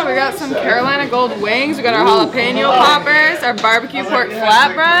 Paige? Yeah, we got some Carolina Gold wings. We got our jalapeno poppers, our barbecue pork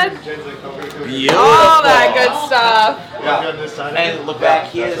flatbread. Beautiful. All that good stuff. Yeah. And look back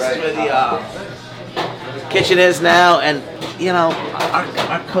here. This is where the kitchen is now, and you know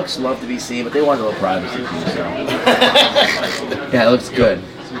our cooks love to be seen, but they want a little privacy too. So yeah, it looks good.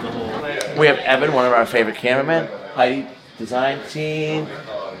 We have Evan, one of our favorite cameramen. Heidi, design team.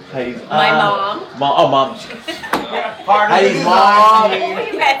 Heidi's My mom. Mom. Heidi's mom.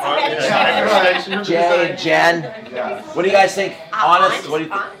 Jay and Jen. What do you guys think? Honest. What do you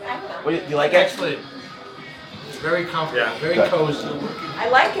think? Do you like it? very comfortable, very cozy. I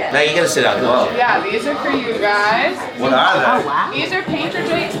like it. Now you gotta sit down. Yeah, these are for you guys. What are they? Oh, wow. These are Painter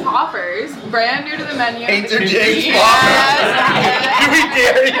Jake's poppers, brand new to the menu. Painter Jake's Yes.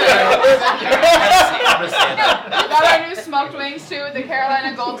 We got our new smoked wings too with the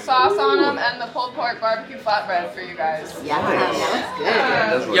Carolina gold sauce on them and the pulled pork barbecue flatbread for you guys. Yeah,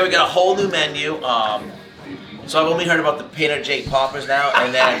 that looks good. Yeah, we got a whole new menu. So I've only heard about the Painter Jake poppers now,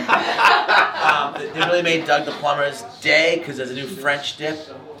 and then they really made Doug the Plumber's day because there's a new French dip.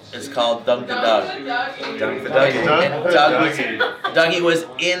 It's called Doug the Doug. Doug the Dougie. And Dougie was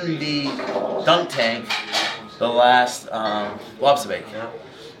in the dunk tank the last lobster bake.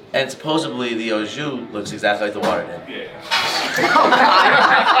 And supposedly the au jus looks exactly like the water did.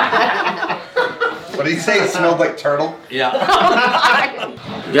 What did he say? It smelled like turtle? Yeah.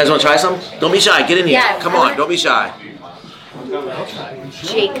 You guys want to try some? Don't be shy. Get in here. Yeah. Come on. Don't be shy.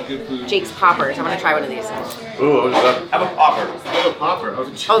 Jake's poppers. I'm gonna try one of these. Ooh, have a popper. Oh,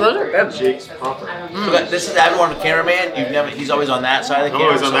 those are good. Jake's popper. So this is Adam, the cameraman. He's always on that side of the I'm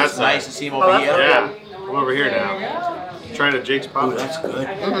camera. always on so that it's side. nice to see him over here. Yeah, I'm over here now. Trying a Jake's popper. Ooh, that's good.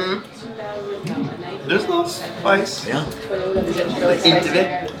 There's a little spice. Yeah. Into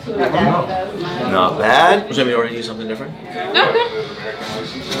it. Not bad. Was anybody already use something different? No, good.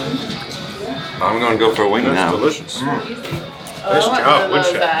 I'm going to go for a wing now. Delicious. Nice job,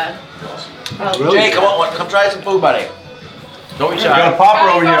 Woodshed. Jay, come on, come try some food, buddy. Don't be shy. Got a popper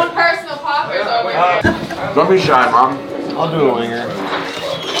over Guys, here. own personal poppers over here. Don't be shy, Mom. I'll do a winger.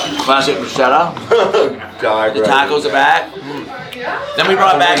 Classic bruschetta. The tacos are back. Then we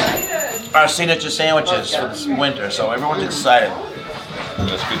brought back our signature sandwiches for this winter, so everyone's excited.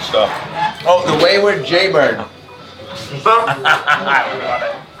 That's good stuff. Oh, the Wayward Jaybird.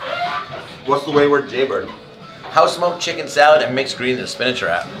 What's the wayward jaybird? House smoked chicken salad and mixed greens and spinach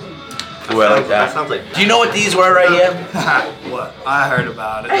wrap. Ooh, I like That that. sounds like. Do you know what these were right here? What? I heard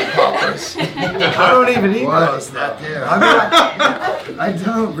about it. I don't even eat those. That there. I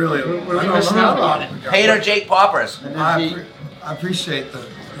don't really. We're missing out on it. Painter Jake Poppers. I appreciate the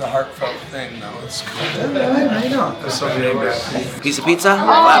heartfelt thing, though. It's cool. I know. There's so many bad things. Piece of pizza? Oh,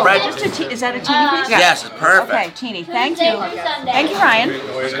 Flatbread? is that a teeny piece? Yes, it's perfect. Okay, teeny. Thank you. Thank you, Ryan.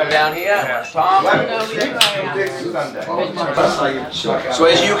 Let's come down here. Tom. So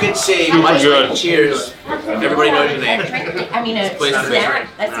as you can see, much like Cheers, everybody knows your name. I mean, a Place is snack.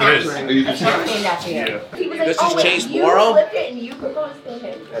 That's not It is. true. I can't name that to you. He was like, This is oh, wait, Chase you Morrow. flipped it and you were going to spill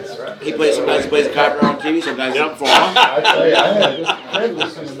him. That's right. He plays sometimes he plays a carpenter on TV, sometimes he's up for him. I tell you, I just heard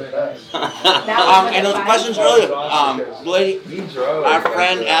this is the best. And those questions earlier, the lady, our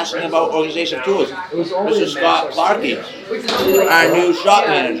friend asking about organization of tools, Mr. Scott Clarkey, our new shop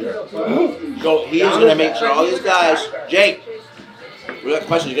manager. So he's going to make sure all these guys, Jake, we got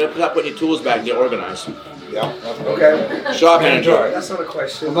questions. You got to stop putting your tools back and get organized. Yeah. Okay. Shop manager. That's not a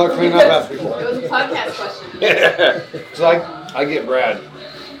question. I'm not cleaning up after you. It was a podcast question. So I get Brad.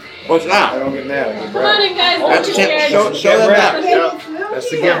 What's I that? don't get mad. I get Come Brad. on in, guys. That's Don't it. be scared. Show them that. That's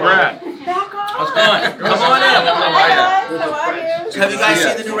to get Brad. What's going on? Come on in. Have you guys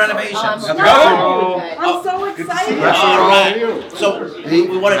seen the new renovations? No. I'm so excited. All right. So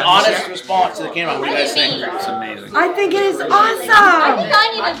we want an honest response to the camera. What do you guys think? It's amazing. I think it is I awesome. think I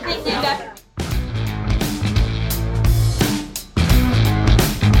need a thing named after.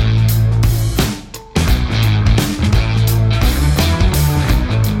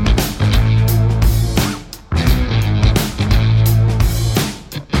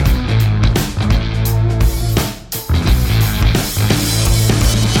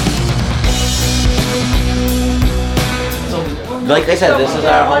 Like I said, this is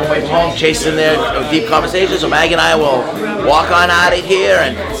our home away from home. Chase in there, deep conversation. So Maggie and I will walk on out of here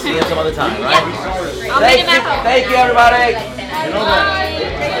and see you some other time, right? Thank you, everybody.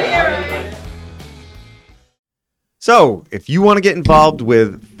 So, if you want to get involved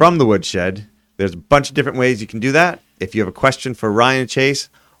with From the Woodshed, there's a bunch of different ways you can do that. If you have a question for Ryan and Chase,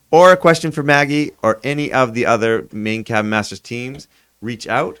 or a question for Maggie, or any of the other main Cabin Masters teams, reach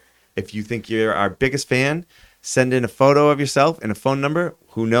out. If you think you're our biggest fan, send in a photo of yourself and a phone number.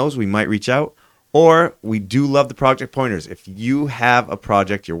 Who knows? We might reach out. Or we do love the project pointers. If you have a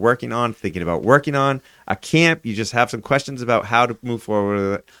project you're working on, thinking about working on, a camp, you just have some questions about how to move forward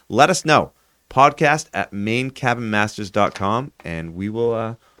with it, let us know. podcast@maincabinmasters.com, and we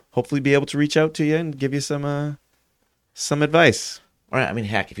will hopefully be able to reach out to you and give you some advice. All right. I mean,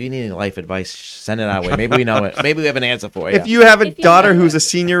 heck, if you need any life advice, send it our way. Maybe we know it. Maybe we have an answer for you. If you have a daughter who's a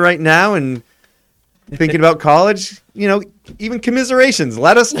senior right now and thinking about college, even commiserations,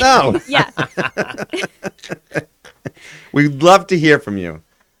 let us know. Yeah. We'd love to hear from you.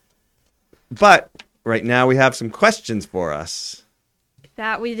 But right now we have some questions for us.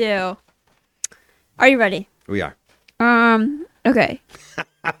 That we do. Are you ready? We are. Okay.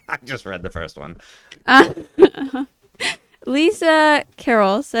 I just read the first one. Lisa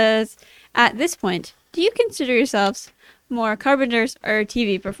Carroll says, at this point, do you consider yourselves more carpenters or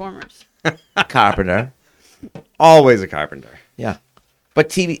TV performers? Carpenter. Always a carpenter. Yeah.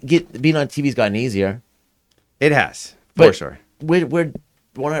 But being on TV's gotten easier. It has, for sure. We're 100%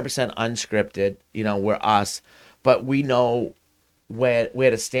 unscripted. You know, we're us. But we know where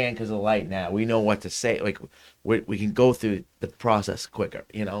to stand because of the light now. We know what to say. Like, we can go through the process quicker,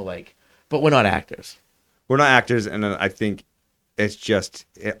 you know, like, but we're not actors. We're not actors, and I think it's just,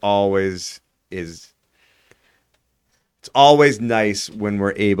 it always is. It's always nice when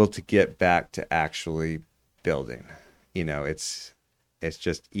we're able to get back to actually building. You know, it's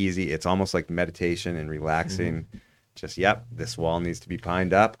just easy. It's almost like meditation and relaxing. Mm-hmm. Just, yep, this wall needs to be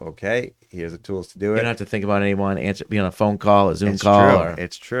pined up. Okay, here's the tools to do it. You don't have to think about anyone, be on a phone call, a Zoom call.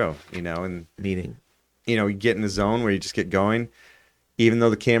 It's true, you know, and meeting. You know, you get in the zone where you just get going. Even though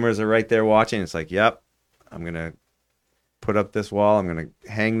the cameras are right there watching, it's like, yep, I'm going to put up this wall. I'm going to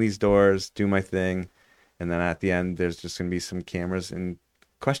hang these doors, do my thing. And then at the end, there's just going to be some cameras and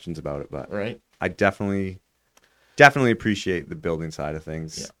questions about it. But right. I definitely appreciate the building side of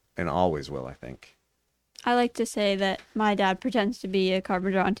things, and always will, I think. I like to say that my dad pretends to be a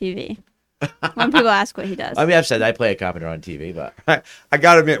carpenter on TV. When people ask what he does. I mean, I've said I play a carpenter on TV, but I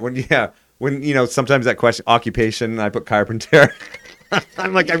got to admit, when, you know, sometimes that question, occupation, I put carpenter.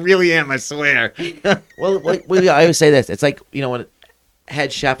 I'm like, I really am, I swear. Well, I always say this. It's like, you know, when a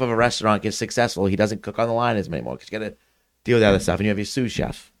head chef of a restaurant gets successful, he doesn't cook on the line as many more because you got to deal with other stuff. And you have your sous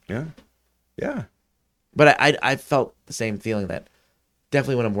chef. Yeah. Yeah. But I felt the same feeling that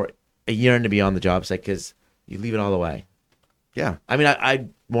definitely when I'm a year into be on the job site because you leave it all away. Yeah. I mean,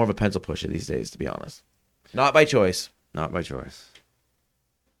 I'm more of a pencil pusher these days, to be honest. Not by choice. Not by choice.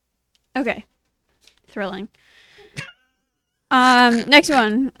 Okay. Thrilling. Next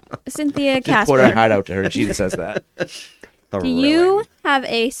one. Cynthia Just Casper. put her heart out to her. She says that. Do you have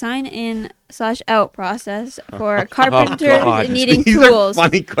a sign-in/out process for carpenters needing These tools? Are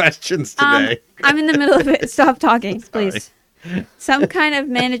funny questions today. I'm in the middle of it. Stop talking, please. Some kind of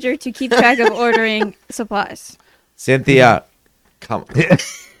manager to keep track of ordering supplies. Cynthia, come.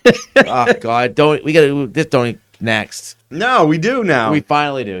 Oh God, don't next. No, we do now. We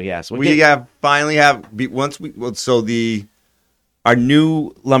finally do. Yes, finally have. Our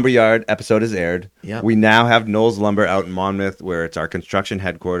new lumberyard episode is aired. Yeah. We now have Knowles Lumber out in Monmouth, where it's our construction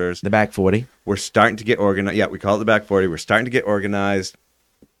headquarters. The back 40. We're starting to get organized. Yeah, we call it the back 40. We're starting to get organized.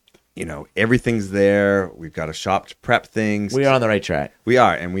 You know, everything's there. We've got a shop to prep things. We are on the right track. We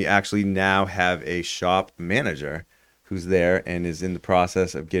are, and we actually now have a shop manager who's there and is in the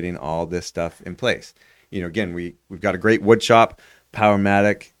process of getting all this stuff in place. You know, again, we've got a great wood shop,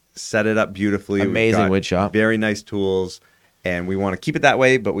 Powermatic, set it up beautifully. Amazing wood shop. Very nice tools. And we want to keep it that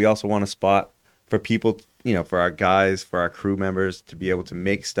way, but we also want a spot for people, you know, for our guys, for our crew members to be able to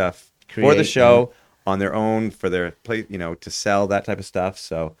make stuff for the show on their own, for their place, you know, to sell that type of stuff.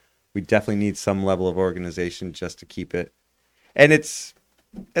 So we definitely need some level of organization just to keep it. And it's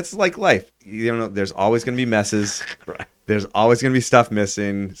like life. You know, there's always going to be messes. Right. There's always going to be stuff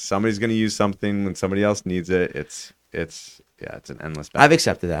missing. Somebody's going to use something when somebody else needs it. It's an endless battle. I've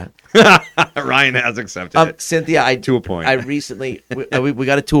accepted that. Ryan has accepted it. Cynthia, to a point. I recently, we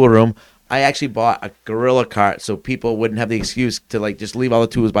got a tool room. I actually bought a gorilla cart so people wouldn't have the excuse to like just leave all the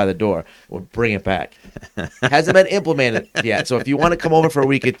tools by the door. We'll bring it back. Hasn't been implemented yet. So if you want to come over for a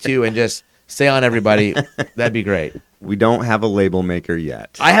week or two and just stay on everybody, that'd be great. We don't have a label maker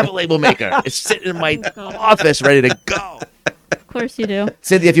yet. I have a label maker. It's sitting in my office ready to go. Of course you do.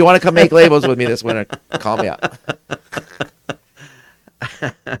 Cynthia, if you want to come make labels with me this winter, call me up.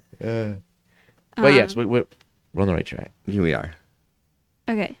 But yes, we're on the right track. Here we are.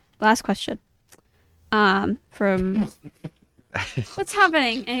 Okay, last question. From what's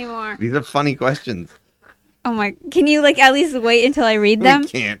happening anymore? These are funny questions. Oh my! Can you like at least wait until I read them? We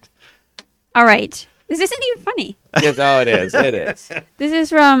can't. All right. This isn't even funny. Yes, it is. It is. This is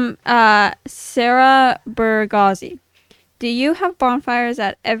from Sarah Bergazzi. Do you have bonfires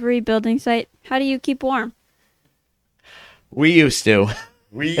at every building site? How do you keep warm? We used to.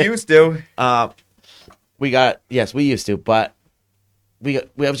 We used to. We used to, but we're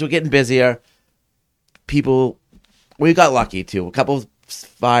getting busier. We got lucky too. A couple of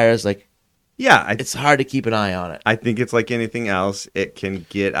fires, like it's hard to keep an eye on it. I think it's like anything else; it can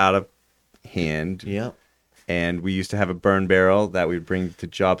get out of hand. Yeah. And we used to have a burn barrel that we'd bring to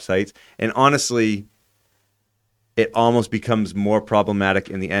job sites, and honestly, it almost becomes more problematic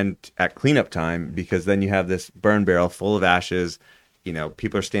in the end at cleanup time, because then you have this burn barrel full of ashes. You know,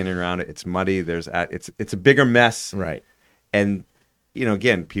 people are standing around it. It's muddy. It's a bigger mess. Right. And, you know,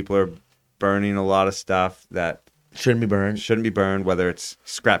 again, people are burning a lot of stuff that shouldn't be burned, whether it's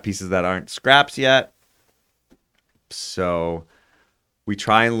scrap pieces that aren't scraps yet. So we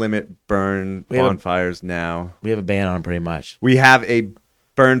try and limit bonfires now. We have a ban on them pretty much. We have a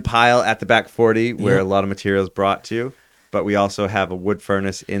burn pile at the back 40 where a lot of material is brought to, but we also have a wood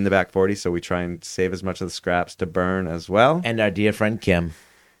furnace in the back 40, so we try and save as much of the scraps to burn as well. And our dear friend Kim.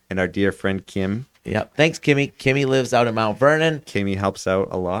 Yep. Thanks, Kimmy. Kimmy lives out in Mount Vernon. Kimmy helps out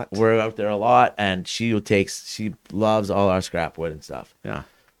a lot. We're out there a lot, and she loves all our scrap wood and stuff. Yeah.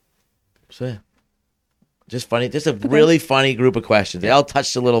 So, yeah. Just funny. Just a really funny group of questions. They all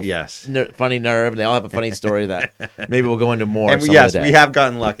touched a little funny nerve, and they all have a funny story that maybe we'll go into more. And yes, we have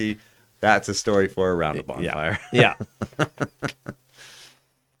gotten lucky. That's a story for around a bonfire. Yeah.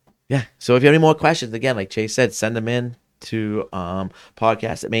 Yeah. So if you have any more questions, again, like Chase said, send them in to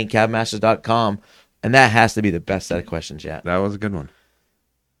podcast@maincabinmasters.com, and that has to be the best set of questions yet. That was a good one.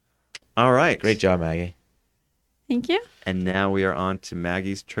 All right. Great job, Maggie. Thank you. And now we are on to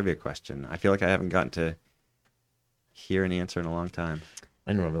Maggie's trivia question. I feel like I haven't gotten to hear an answer in a long time.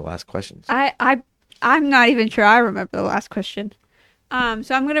 I don't remember the last questions. I'm not even sure I remember the last question. So I'm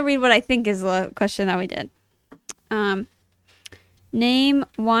going to read what I think is the question that we did. Name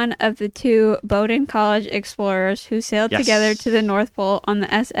one of the two Bowdoin College explorers who sailed together to the North Pole on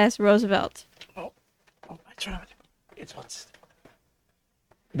the SS Roosevelt.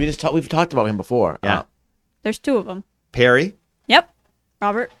 We've talked about him before. Yeah. There's two of them. Perry. Yep.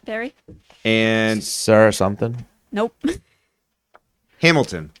 Robert Perry. And Sir something. Nope.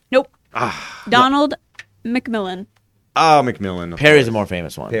 Hamilton. Nope. Donald McMillan. Oh, McMillan. Perry's the more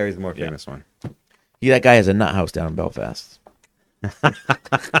famous one. Perry's the more famous one. That guy has a nut house down in Belfast. I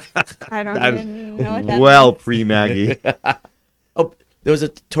don't even know what that means. Pre-Maggie. Oh, there was a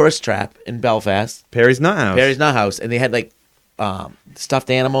tourist trap in Belfast. Perry's Nut House. And they had like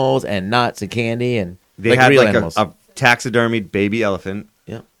stuffed animals and nuts and candy, and they had real like animals. a taxidermied baby elephant.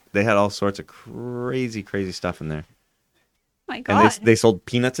 Yeah. They had all sorts of crazy stuff in there. My God. And they sold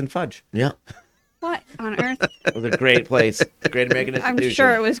peanuts and fudge. Yeah. What on earth? It was a great place. Great American institution. I'm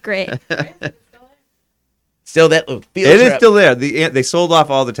sure it was great. Still that it is still there. They sold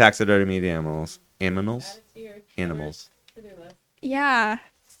off all the taxidermied animals. Yeah.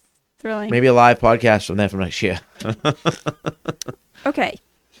 Thrilling. Maybe a live podcast from next year. Okay.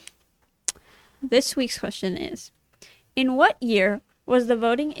 This week's question is, in what year was the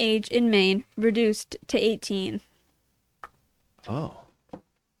voting age in Maine reduced to 18? Oh.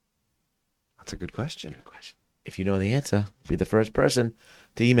 That's a good question. If you know the answer, be the first person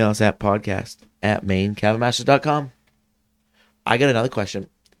to email us at podcast@maincabinmasters.com. I got another question.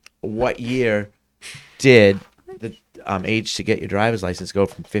 What year did the age to get your driver's license go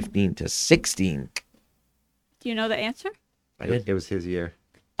from 15 to 16? Do you know the answer? I did. It was his year.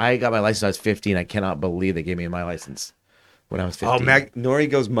 I got my license when I was 15. I cannot believe they gave me my license when I was 15. Oh, Nori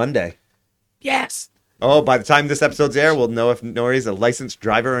goes Monday. Yes. Oh, by the time this episode's air, we'll know if Nori's a licensed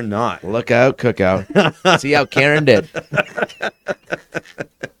driver or not. Look out, cookout. See how Karen did.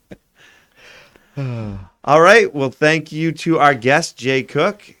 All right. Well, thank you to our guest, Jay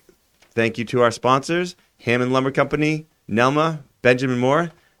Cook. Thank you to our sponsors, Hammond Lumber Company, Nelma, Benjamin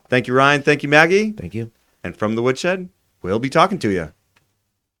Moore. Thank you, Ryan. Thank you, Maggie. Thank you. And from the Woodshed, we'll be talking to you.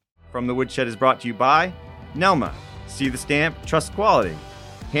 From the Woodshed is brought to you by Nelma. See the stamp, trust quality.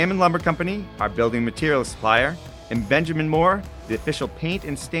 Hammond Lumber Company, our building materials supplier, and Benjamin Moore, the official paint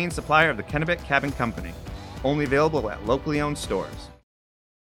and stain supplier of the Kennebec Cabin Company. Only available at locally owned stores.